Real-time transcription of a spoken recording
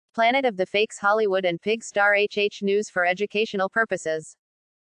Planet of the Fakes Hollywood and Pig Star HH News for educational purposes.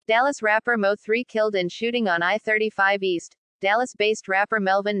 Dallas rapper Mo3 killed in shooting on I-35 East. Dallas-based rapper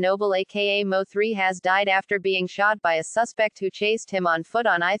Melvin Noble aka Mo3 has died after being shot by a suspect who chased him on foot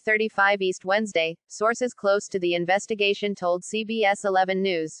on I-35 East Wednesday, sources close to the investigation told CBS 11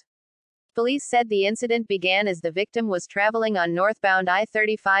 News. Police said the incident began as the victim was traveling on northbound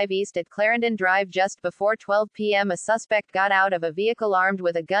I-35 East at Clarendon Drive just before 12 p.m. A suspect got out of a vehicle armed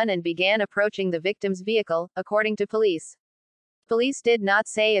with a gun and began approaching the victim's vehicle, according to police. Police did not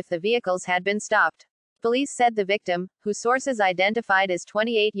say if the vehicles had been stopped. Police said the victim, who sources identified as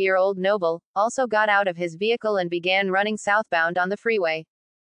 28-year-old Noble, also got out of his vehicle and began running southbound on the freeway.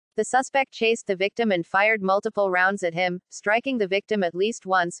 The suspect chased the victim and fired multiple rounds at him, striking the victim at least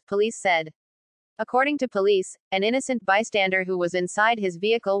once, police said. According to police, an innocent bystander who was inside his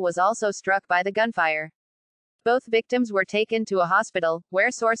vehicle was also struck by the gunfire. Both victims were taken to a hospital, where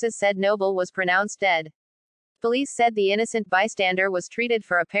sources said Noble was pronounced dead. Police said the innocent bystander was treated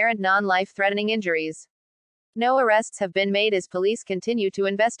for apparent non-life-threatening injuries. No arrests have been made as police continue to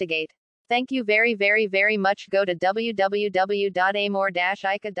investigate. Thank you very much. Go to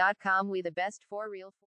www.amor-ica.com. We the best for real.